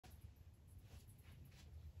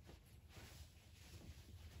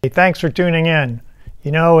Hey, thanks for tuning in.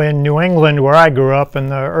 You know, in New England, where I grew up in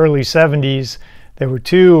the early 70s, there were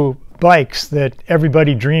two bikes that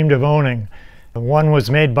everybody dreamed of owning. One was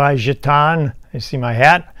made by Gitane, you see my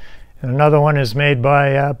hat, and another one is made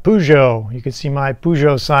by Peugeot. You can see my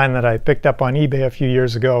Peugeot sign that I picked up on eBay a few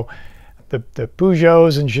years ago. The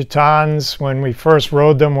Peugeots and Gitanes, when we first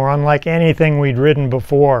rode them, were unlike anything we'd ridden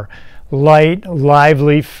before. Light,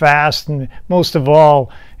 lively, fast, and most of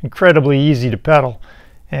all, incredibly easy to pedal.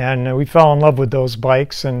 And we fell in love with those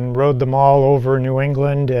bikes and rode them all over New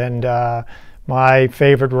England. And my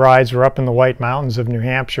favorite rides were up in the White Mountains of New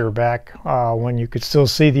Hampshire back when you could still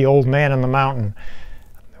see the old man in the mountain.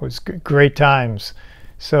 It was great times.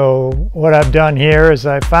 So what I've done here is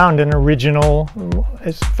I found an original,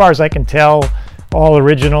 as far as I can tell, all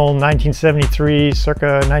original 1973, circa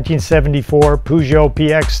 1974 Peugeot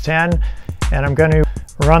PX-10. And I'm going to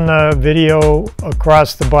run the video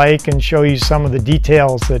across the bike and show you some of the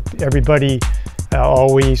details that everybody,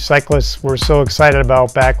 all we cyclists, were so excited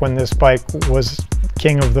about back when this bike was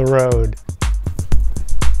king of the road.